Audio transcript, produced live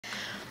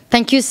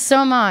Thank you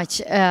so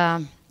much.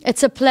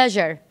 It's a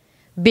pleasure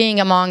being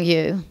among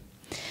you.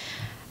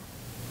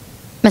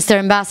 Mr.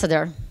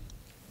 Ambassador,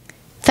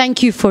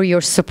 thank you for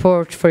your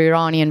support for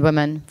Iranian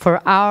women,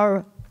 for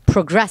our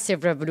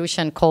progressive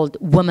revolution called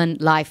Women,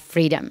 Life,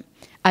 Freedom.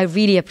 I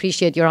really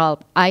appreciate your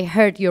help. I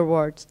heard your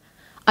words.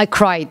 I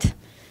cried.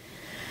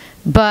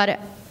 But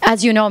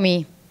as you know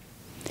me,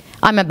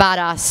 I'm a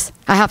badass.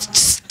 I have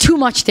too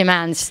much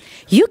demands.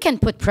 You can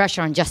put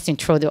pressure on Justin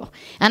Trudeau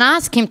and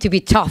ask him to be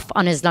tough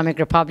on Islamic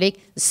Republic,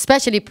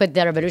 especially put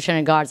the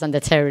Revolutionary Guards on the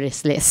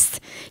terrorist list.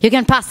 You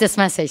can pass this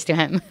message to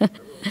him.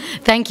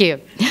 Thank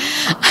you.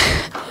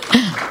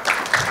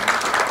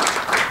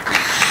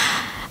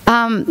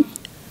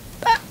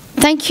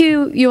 Thank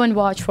you, UN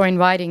Watch, for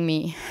inviting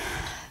me.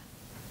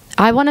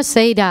 I want to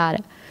say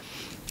that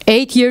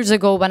 8 years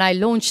ago, when I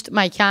launched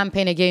my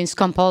campaign against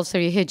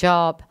compulsory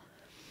hijab,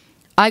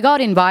 I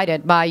got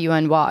invited by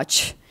UN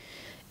Watch.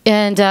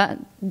 And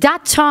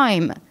that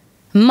time,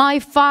 my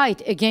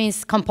fight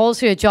against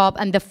compulsory hijab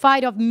and the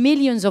fight of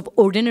millions of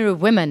ordinary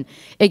women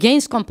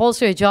against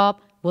compulsory hijab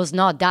was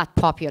not that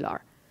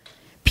popular.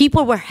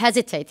 People were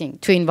hesitating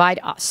to invite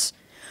us.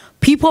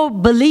 People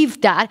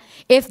believed that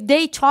if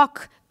they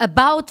talk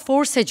about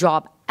forced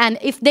hijab and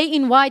if they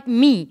invite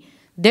me,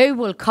 they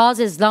will cause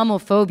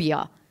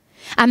Islamophobia.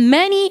 And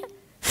many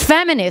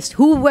feminists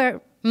who were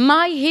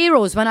my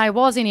heroes when I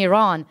was in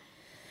Iran,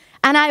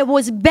 and I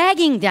was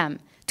begging them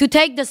to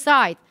take the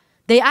side,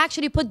 they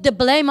actually put the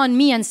blame on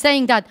me and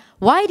saying that,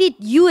 why did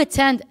you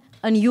attend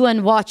a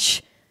UN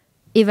Watch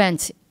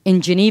event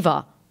in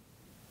Geneva?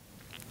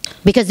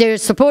 Because they're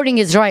supporting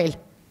Israel.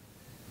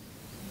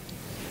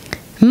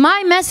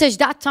 My message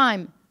that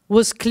time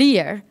was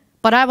clear,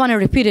 but I want to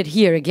repeat it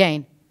here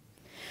again.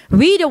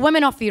 We, the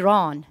women of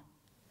Iran,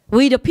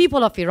 we, the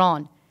people of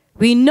Iran,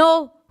 we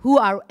know who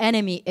our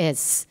enemy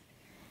is.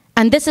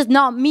 And this is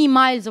not me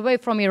miles away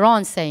from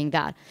Iran saying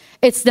that.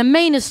 It's the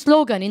main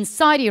slogan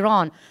inside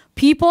Iran.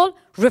 People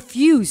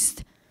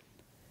refused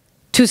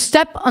to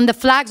step on the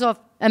flags of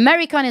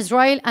America and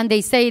Israel, and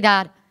they say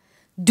that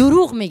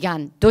دروغ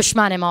میگن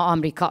دشمن ما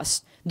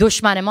آمریکاست.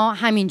 دشمن ما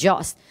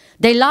همینجاست.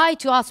 They lie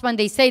to us when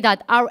they say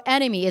that our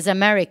enemy is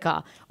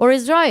America or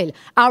Israel.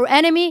 Our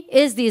enemy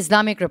is the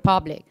Islamic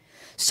Republic.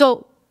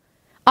 So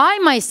I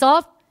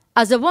myself,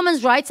 as a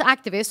women's rights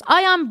activist,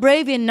 I am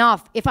brave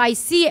enough. If I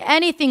see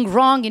anything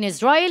wrong in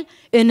Israel,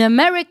 in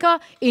America,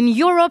 in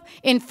Europe,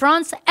 in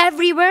France,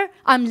 everywhere,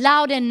 I'm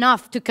loud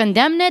enough to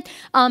condemn it.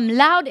 I'm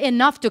loud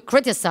enough to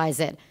criticize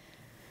it.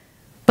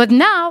 But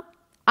now,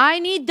 I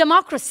need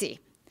democracy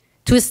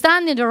to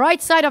stand in the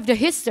right side of the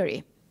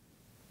history.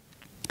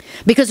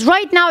 Because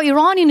right now,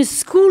 Iranian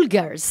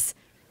schoolgirls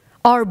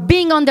are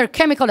being under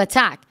chemical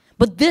attack.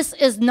 But this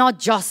is not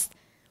just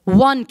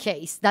one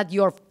case that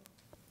you're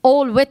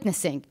all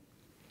witnessing.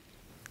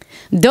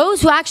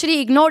 Those who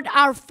actually ignored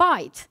our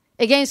fight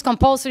against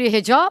compulsory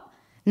hijab,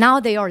 now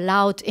they are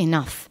loud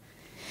enough.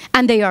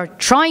 And they are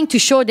trying to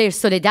show their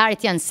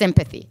solidarity and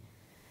sympathy.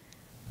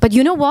 But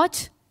you know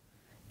what?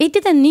 It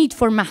didn't need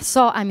for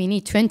Mahsa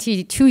Amini,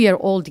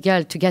 22-year-old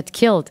girl, to get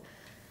killed,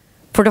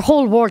 for the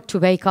whole world to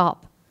wake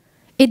up.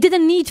 It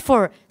didn't need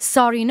for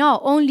Sarina,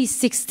 only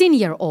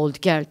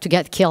 16-year-old girl, to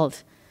get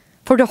killed,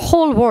 for the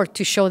whole world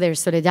to show their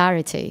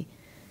solidarity.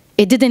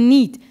 It didn't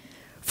need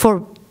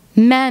for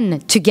men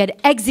to get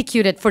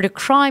executed for the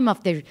crime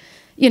of their,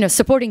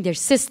 supporting their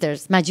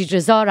sisters. Majid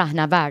Reza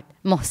Rahnavard,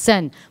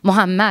 Mohsen,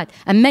 Mohammed,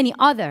 and many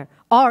others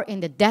are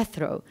in the death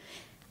row.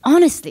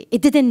 Honestly,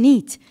 it didn't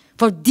need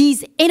for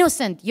these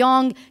innocent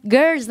young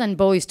girls and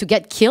boys to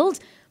get killed,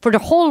 for the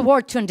whole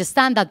world to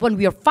understand that when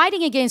we are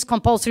fighting against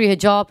compulsory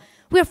hijab,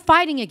 we are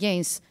fighting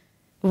against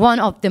one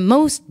of the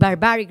most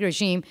barbaric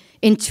regimes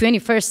in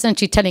 21st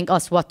century telling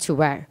us what to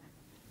wear.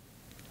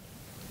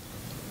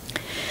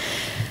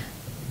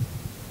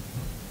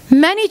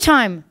 Many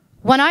times,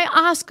 when I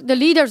asked the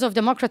leaders of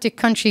democratic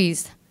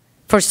countries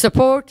for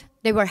support,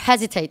 they were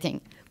hesitating.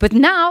 But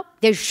now,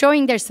 they're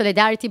showing their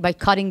solidarity by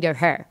cutting their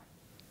hair.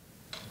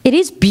 It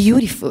is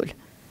beautiful.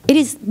 It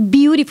is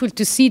beautiful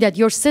to see that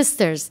your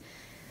sisters,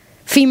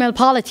 female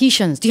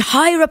politicians, the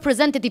high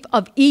representative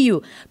of EU,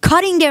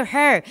 cutting their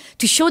hair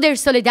to show their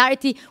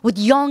solidarity with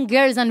young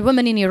girls and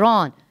women in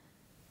Iran.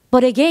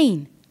 But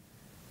again,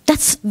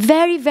 that's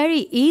very,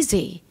 very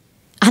easy.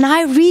 And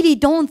I really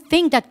don't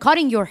think that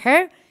cutting your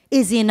hair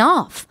is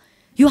enough.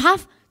 You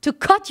have to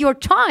cut your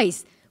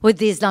ties with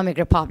the Islamic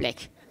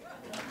Republic.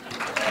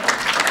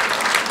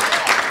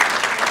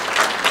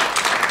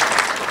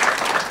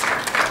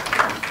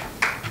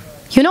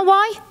 You know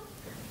why?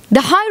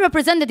 The high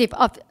representative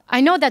of, I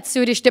know that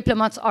Swedish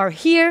diplomats are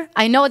here.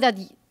 I know that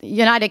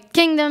United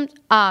Kingdom,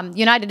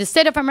 United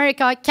States of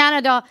America,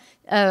 Canada,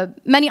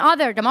 many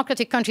other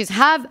democratic countries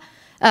have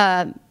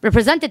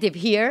representative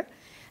here.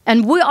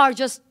 And we are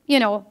just,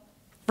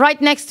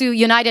 right next to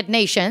United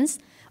Nations.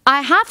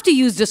 I have to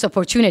use this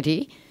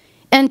opportunity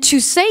and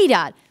to say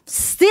that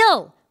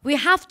still we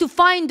have to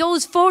find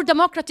those 4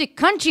 democratic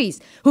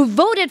countries who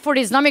voted for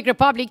the Islamic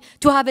Republic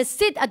to have a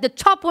seat at the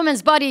top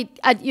women's body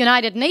at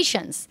United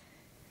Nations.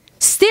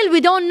 Still, we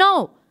don't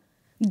know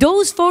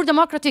those 4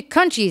 democratic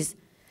countries.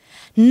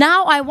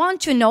 Now I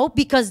want to know,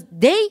 because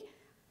they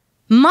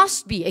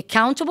must be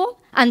accountable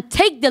and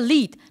take the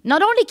lead,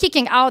 not only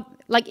kicking out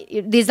like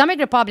the Islamic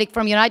Republic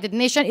from United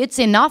Nations. It's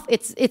enough,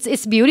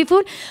 it's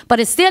beautiful,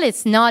 but still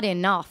it's not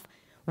enough.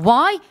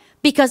 Why?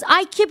 Because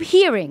I keep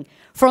hearing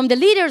from the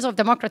leaders of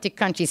democratic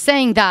countries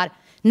saying that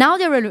now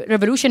the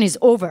revolution is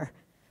over.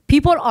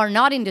 People are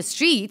not in the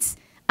streets,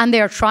 and they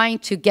are trying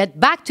to get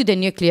back to the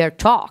nuclear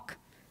talk.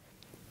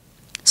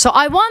 So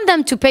I want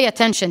them to pay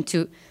attention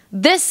to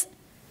this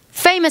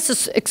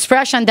famous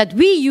expression that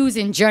we use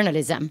in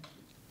journalism,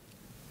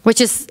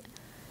 which is,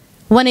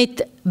 when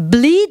it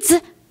bleeds,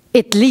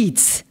 it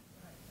leads.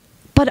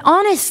 But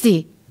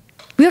honestly,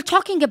 we are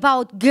talking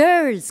about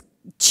girls,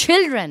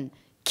 children,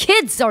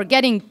 kids are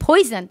getting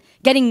poisoned,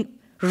 getting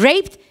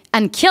raped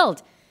and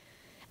killed.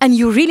 And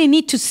you really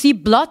need to see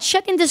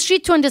bloodshed in the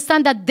street to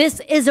understand that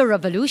this is a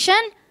revolution?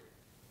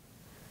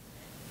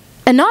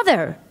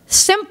 Another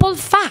simple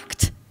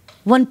fact,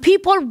 when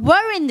people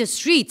were in the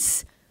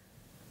streets,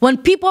 when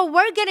people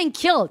were getting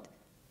killed,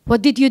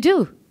 what did you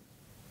do?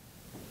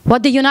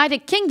 What did the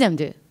United Kingdom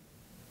do?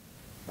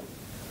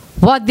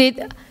 What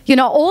did,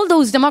 all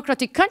those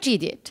democratic countries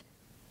did?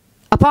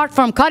 Apart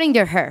from cutting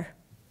their hair,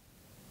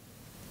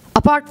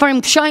 apart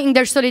from showing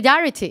their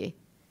solidarity.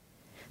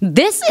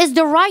 This is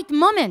the right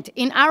moment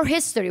in our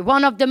history.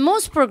 One of the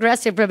most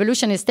progressive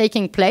revolutions is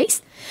taking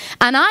place.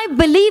 And I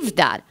believe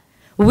that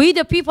we,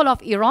 the people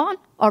of Iran,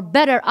 are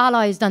better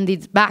allies than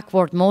these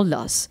backward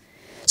mullahs.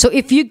 So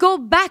if you go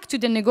back to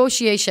the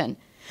negotiation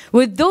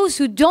with those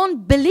who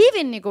don't believe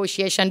in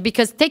negotiation,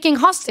 because taking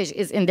hostage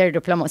is in their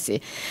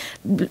diplomacy,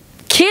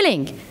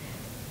 killing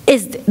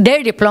is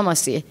their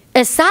diplomacy,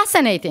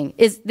 assassinating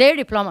is their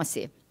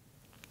diplomacy.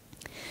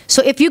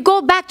 So if you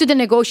go back to the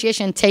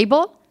negotiation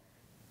table,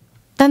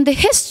 then the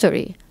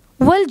history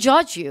will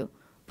judge you.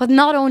 But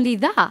not only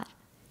that,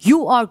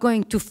 you are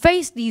going to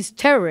face these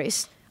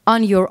terrorists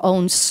on your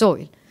own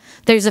soil.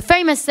 There's a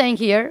famous saying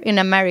here in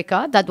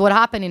America that what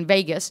happened in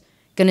Vegas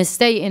gonna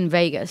stay in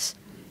Vegas.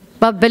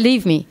 But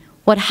believe me,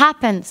 what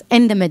happens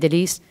in the Middle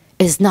East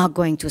is not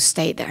going to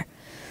stay there.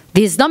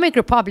 The Islamic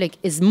Republic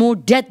is more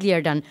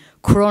deadlier than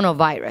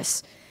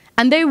coronavirus,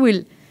 and they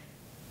will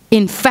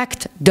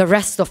infect the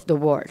rest of the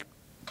world.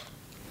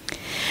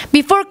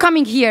 Before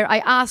coming here, I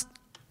asked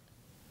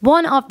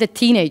one of the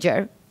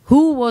teenagers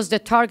who was the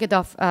target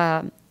of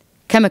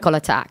chemical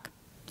attack.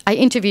 I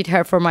interviewed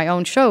her for my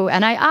own show,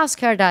 and I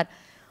asked her that,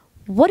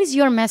 what is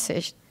your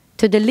message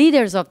to the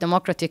leaders of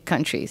democratic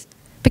countries?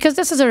 Because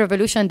this is a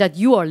revolution that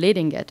you are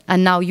leading it,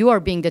 and now you are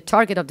being the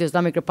target of the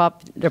Islamic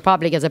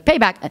Republic as a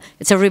payback.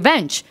 It's a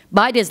revenge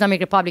by the Islamic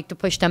Republic to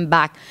push them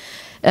back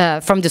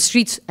from the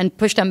streets and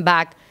push them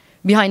back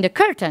behind the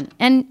curtain.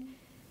 And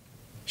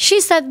she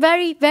said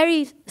very,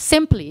 very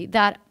simply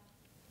that,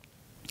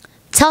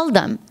 tell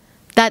them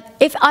that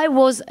if I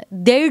was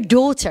their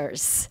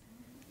daughters,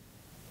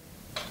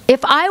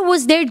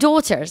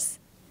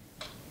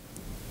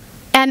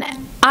 and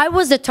I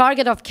was the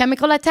target of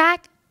chemical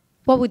attack,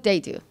 what would they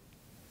do?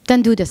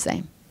 Then do the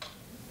same.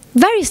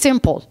 Very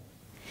simple.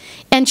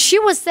 And she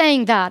was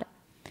saying that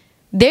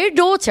their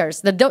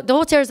daughters, the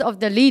daughters of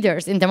the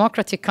leaders in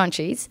democratic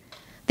countries,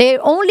 their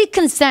only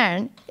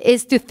concern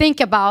is to think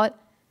about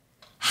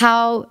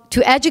how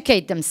to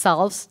educate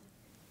themselves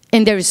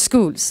in their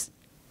schools.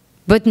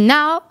 But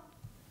now,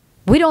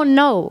 we don't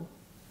know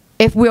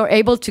if we are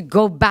able to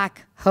go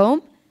back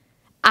home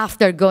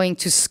after going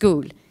to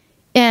school.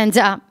 And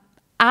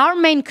our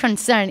main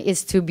concern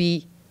is to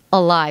be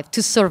alive,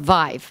 to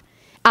survive.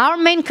 Our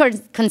main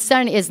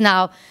concern is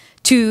now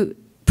to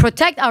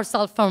protect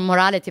ourselves from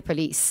morality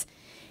police.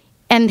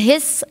 And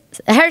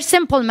her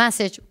simple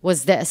message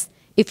was this: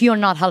 if you're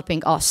not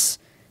helping us,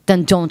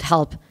 then don't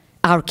help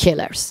our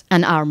killers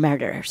and our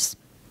murderers.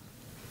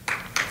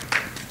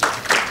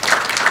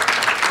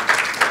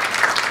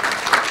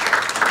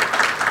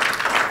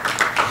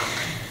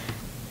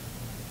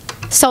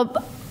 So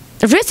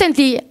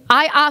recently,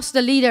 I asked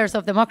the leaders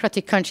of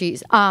democratic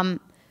countries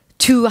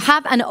to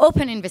have an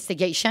open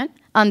investigation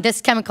on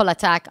this chemical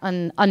attack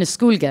on the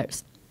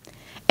schoolgirls.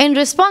 In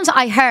response,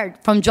 I heard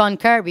from John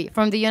Kirby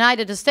from the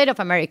United States of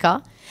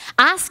America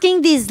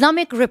asking the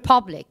Islamic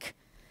Republic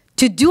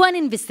to do an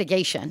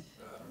investigation.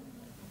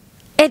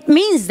 It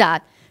means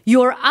that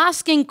you're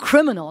asking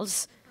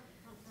criminals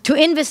to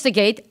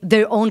investigate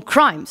their own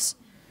crimes.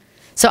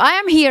 So I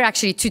am here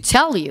actually to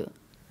tell you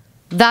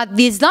that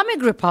the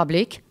Islamic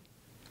Republic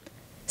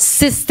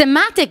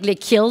systematically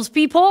kills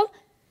people,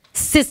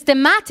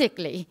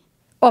 systematically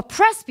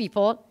oppress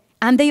people,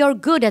 and they are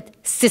good at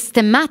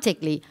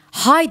systematically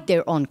hide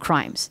their own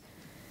crimes.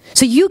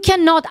 So you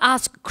cannot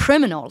ask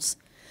criminals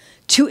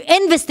to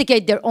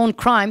investigate their own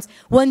crimes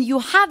when you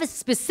have a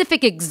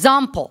specific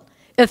example.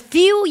 A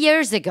few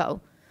years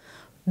ago,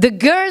 the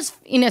girls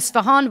in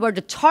Isfahan were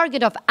the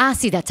target of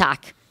acid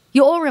attack.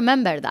 You all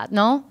remember that,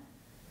 no?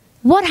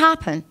 What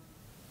happened?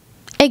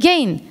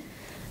 Again,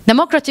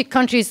 democratic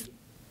countries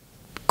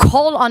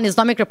call on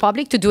Islamic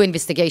Republic to do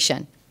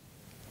investigation.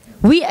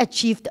 We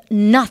achieved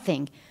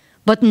nothing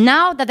But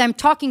now that I'm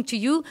talking to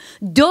you,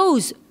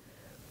 those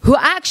who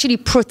actually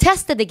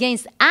protested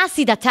against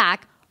acid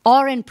attack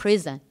are in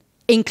prison,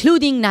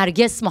 including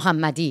Narges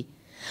Mohammadi.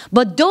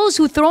 But those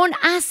who thrown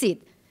acid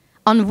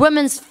on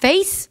women's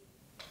face,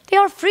 they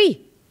are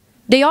free.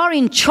 They are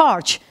in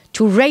charge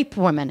to rape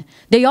women.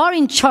 They are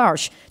in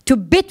charge to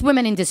beat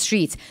women in the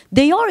streets.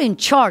 They are in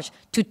charge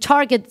to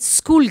target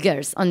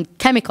schoolgirls on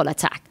chemical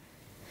attack.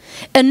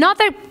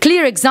 Another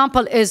clear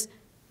example is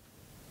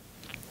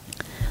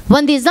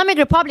when the Islamic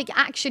Republic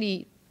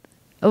actually,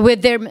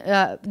 with their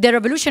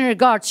Revolutionary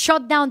Guards,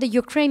 shot down the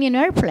Ukrainian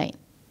airplane.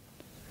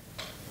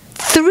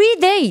 3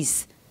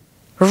 days,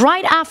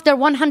 right after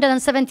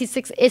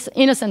 176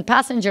 innocent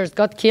passengers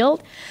got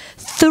killed,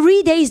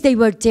 3 days they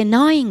were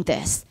denying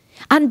this.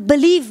 And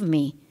believe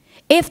me,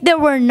 if there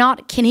were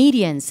not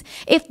Canadians,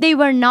 if they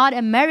were not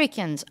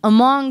Americans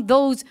among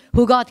those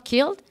who got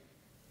killed,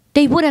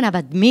 they wouldn't have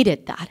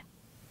admitted that.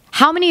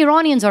 How many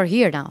Iranians are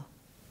here now?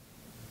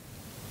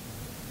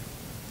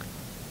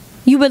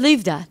 You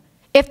believe that?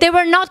 If they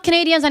were not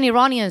Canadians and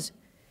Iranians,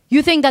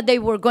 you think that they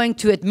were going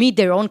to admit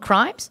their own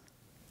crimes?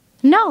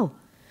 No.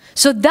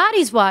 So that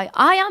is why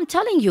I am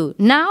telling you,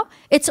 now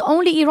it's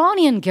only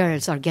Iranian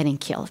girls are getting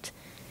killed.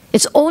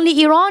 It's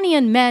only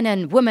Iranian men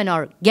and women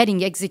are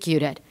getting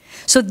executed.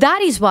 So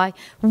that is why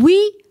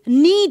we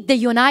need the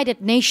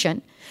United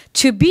Nations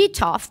to be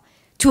tough,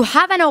 to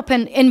have an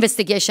open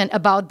investigation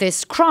about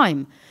this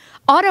crime.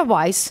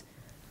 Otherwise,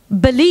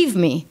 believe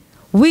me,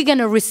 we're going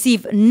to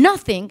receive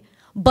nothing.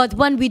 But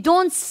when we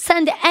don't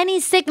send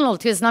any signal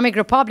to Islamic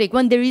Republic,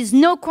 when there is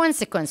no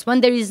consequence, when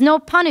there is no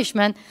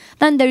punishment,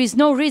 then there is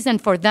no reason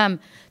for them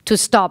to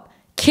stop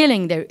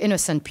killing their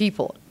innocent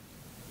people.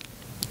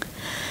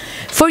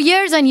 For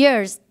years and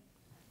years,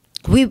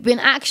 we've been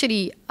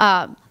actually,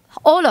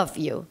 all of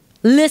you,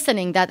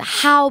 listening that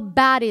how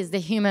bad is the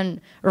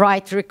human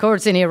rights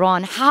records in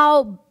Iran,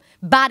 how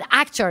bad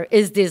actor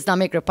is the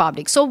Islamic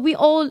Republic. So we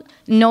all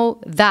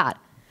know that.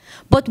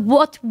 But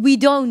what we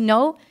don't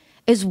know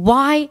is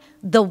why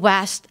the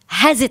West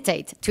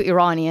hesitates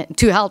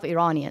to help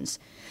Iranians.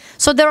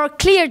 So there are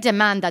clear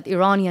demands that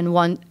Iranians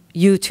want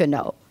you to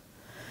know.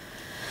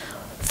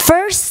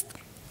 First,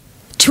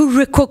 to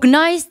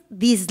recognize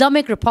the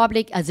Islamic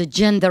Republic as a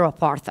gender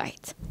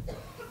apartheid.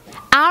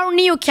 Our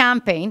new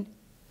campaign,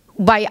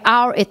 by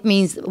our it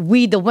means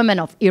we the women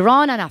of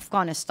Iran and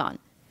Afghanistan,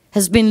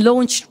 has been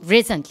launched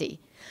recently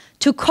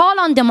to call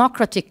on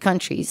democratic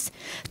countries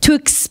to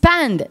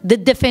expand the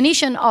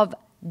definition of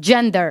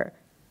gender,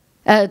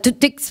 to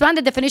expand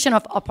the definition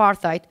of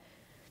apartheid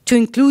to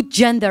include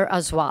gender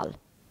as well.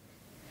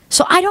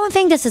 So I don't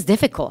think this is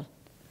difficult,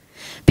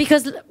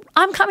 because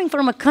I'm coming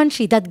from a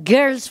country that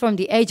girls from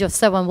the age of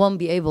 7 won't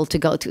be able to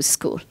go to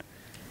school.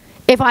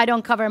 If I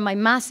don't cover my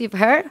massive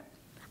hair,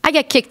 I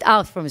get kicked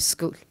out from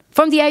school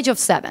from the age of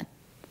 7.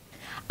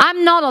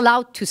 I'm not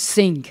allowed to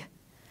sing.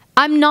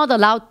 I'm not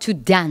allowed to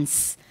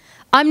dance.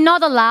 I'm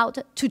not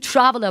allowed to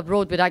travel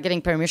abroad without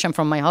getting permission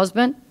from my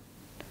husband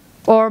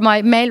or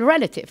my male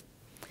relative.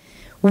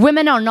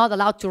 Women are not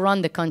allowed to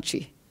run the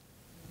country.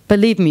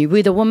 Believe me,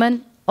 we the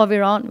women of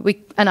Iran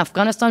and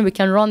Afghanistan, we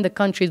can run the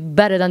country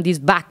better than these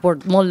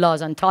backward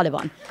mullahs and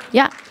Taliban.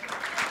 Yeah.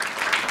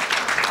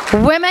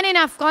 Women in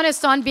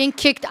Afghanistan being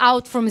kicked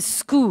out from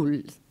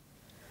school.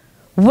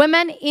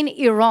 Women in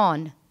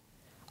Iran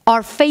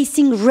are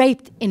facing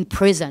rape in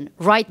prison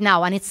right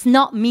now. And it's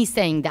not me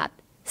saying that.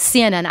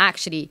 CNN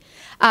actually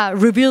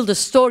revealed a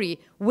story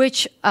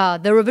which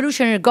the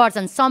Revolutionary Guards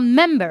and some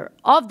member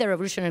of the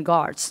Revolutionary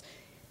Guards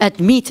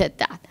admitted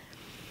that.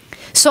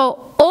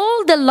 So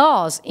all the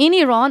laws in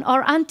Iran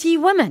are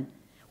anti-women.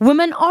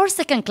 Women are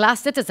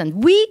second-class citizens.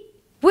 We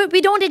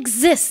don't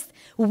exist.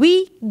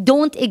 We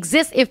don't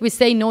exist if we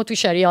say no to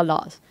Sharia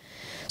laws.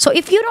 So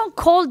if you don't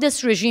call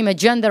this regime a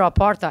gender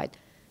apartheid,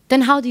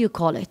 then how do you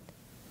call it?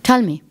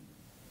 Tell me.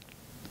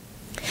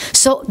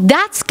 So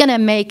that's going to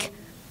make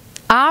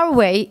our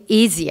way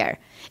easier.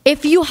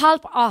 If you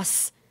help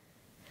us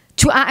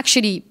to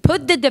actually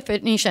put the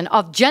definition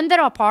of gender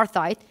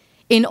apartheid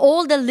in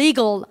all the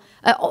legal,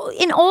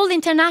 in all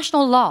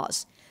international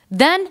laws,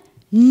 then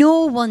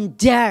no one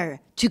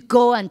dare to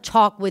go and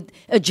talk with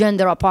a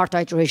gender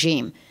apartheid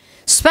regime,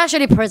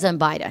 especially President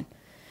Biden.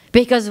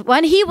 Because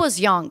when he was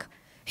young,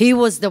 he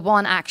was the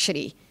one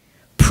actually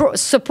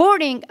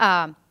supporting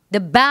the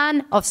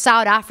ban of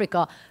South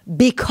Africa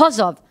because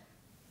of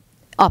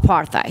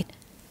apartheid.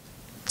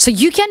 So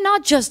you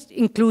cannot just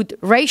include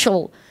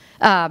racial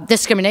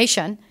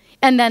discrimination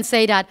and then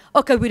say that,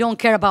 okay, we don't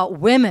care about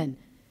women.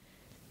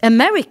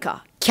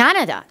 America,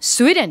 Canada,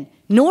 Sweden,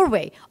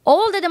 Norway,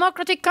 all the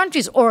democratic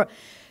countries are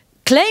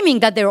claiming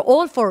that they're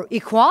all for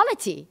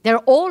equality. They're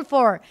all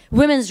for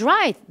women's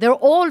rights. They're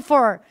all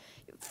for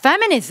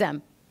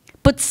feminism.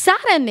 But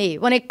suddenly,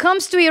 when it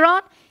comes to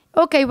Iran,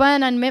 okay,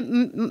 women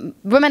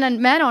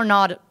and men are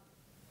not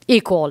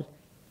equal.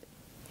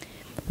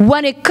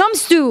 When it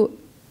comes to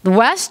the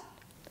West,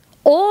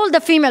 all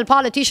the female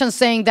politicians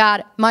saying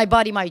that my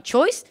body, my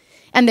choice,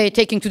 and they're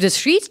taking to the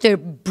streets. They're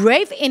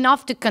brave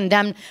enough to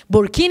condemn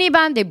Burkini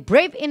ban. They're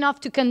brave enough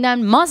to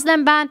condemn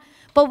Muslim ban.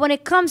 But when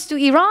it comes to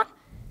Iran,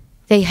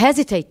 they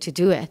hesitate to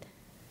do it.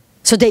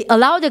 So they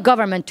allow the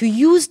government to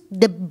use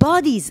the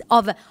bodies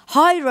of a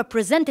high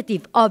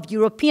representative of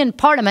European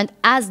Parliament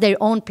as their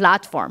own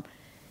platform.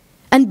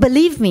 And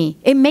believe me,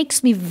 it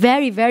makes me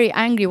very, very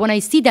angry when I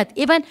see that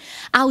even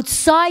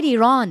outside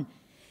Iran,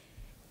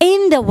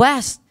 in the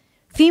West,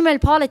 female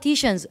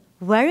politicians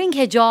wearing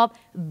hijab,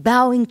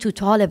 bowing to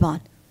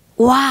Taliban.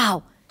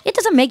 Wow, it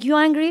doesn't make you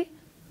angry?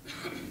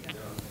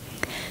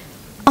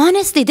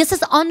 Honestly, this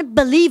is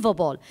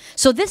unbelievable.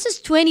 So this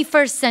is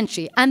 21st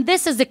century, and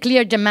this is the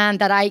clear demand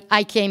that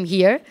I came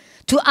here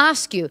to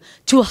ask you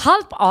to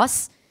help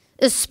us,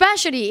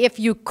 especially if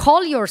you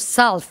call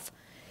yourself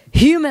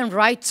human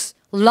rights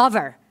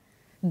lover,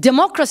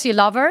 democracy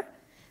lover,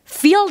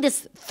 feel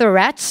these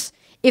threats.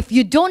 If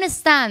you don't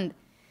stand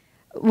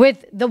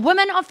with the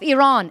women of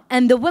Iran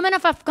and the women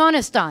of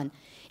Afghanistan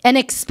and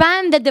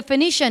expand the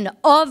definition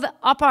of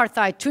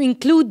apartheid to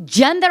include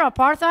gender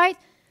apartheid,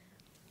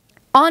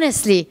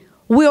 honestly,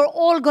 we're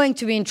all going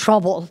to be in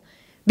trouble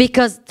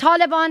because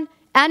Taliban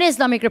and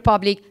Islamic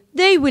Republic,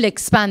 they will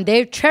expand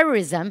their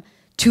terrorism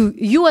to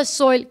US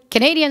soil,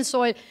 Canadian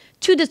soil,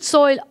 to the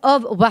soil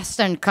of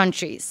Western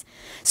countries.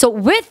 So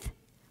with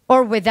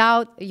or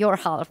without your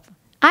help,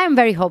 I am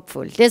very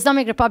hopeful. The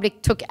Islamic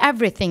Republic took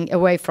everything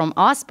away from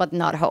us, but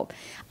not hope.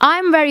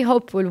 I'm very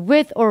hopeful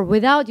with or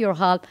without your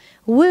help,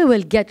 we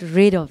will get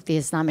rid of the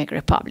Islamic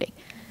Republic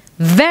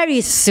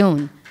very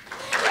soon.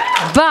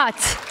 But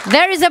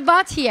there is a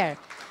but here.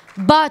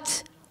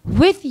 But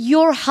with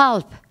your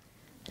help,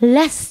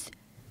 less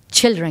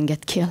children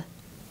get killed.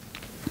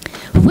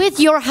 With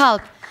your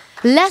help,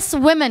 less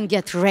women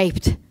get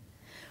raped.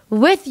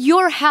 With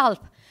your help,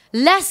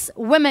 less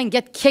women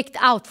get kicked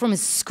out from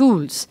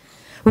schools.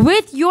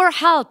 With your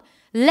help,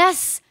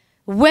 less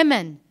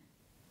women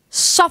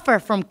suffer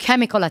from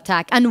chemical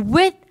attack. And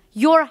with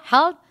your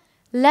help,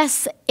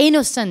 less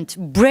innocent,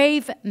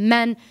 brave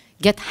men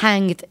get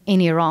hanged in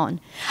Iran.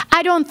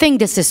 I don't think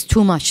this is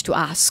too much to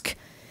ask.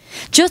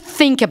 Just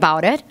think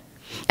about it.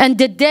 And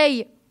the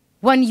day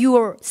when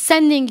you're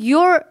sending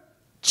your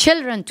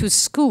children to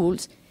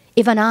schools,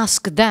 even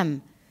ask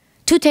them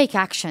to take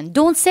action.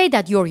 Don't say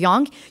that you're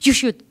young.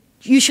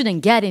 You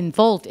shouldn't get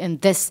involved in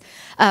this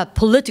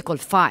political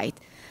fight.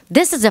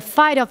 This is a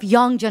fight of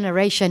young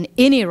generation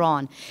in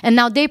Iran. And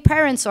now their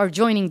parents are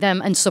joining them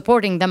and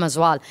supporting them as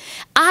well.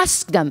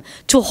 Ask them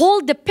to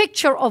hold the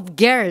picture of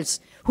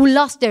girls who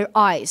lost their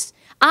eyes.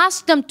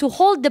 Ask them to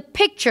hold the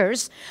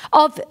pictures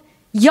of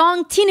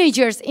young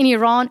teenagers in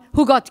Iran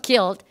who got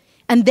killed.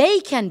 And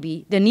they can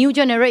be the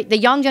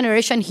young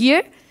generation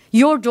here,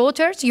 your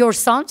daughters, your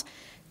sons,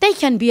 they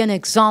can be an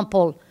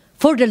example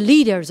for the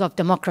leaders of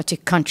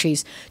democratic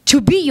countries to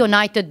be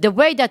united the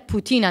way that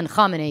Putin and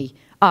Khamenei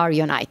are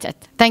united.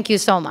 Thank you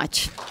so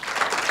much.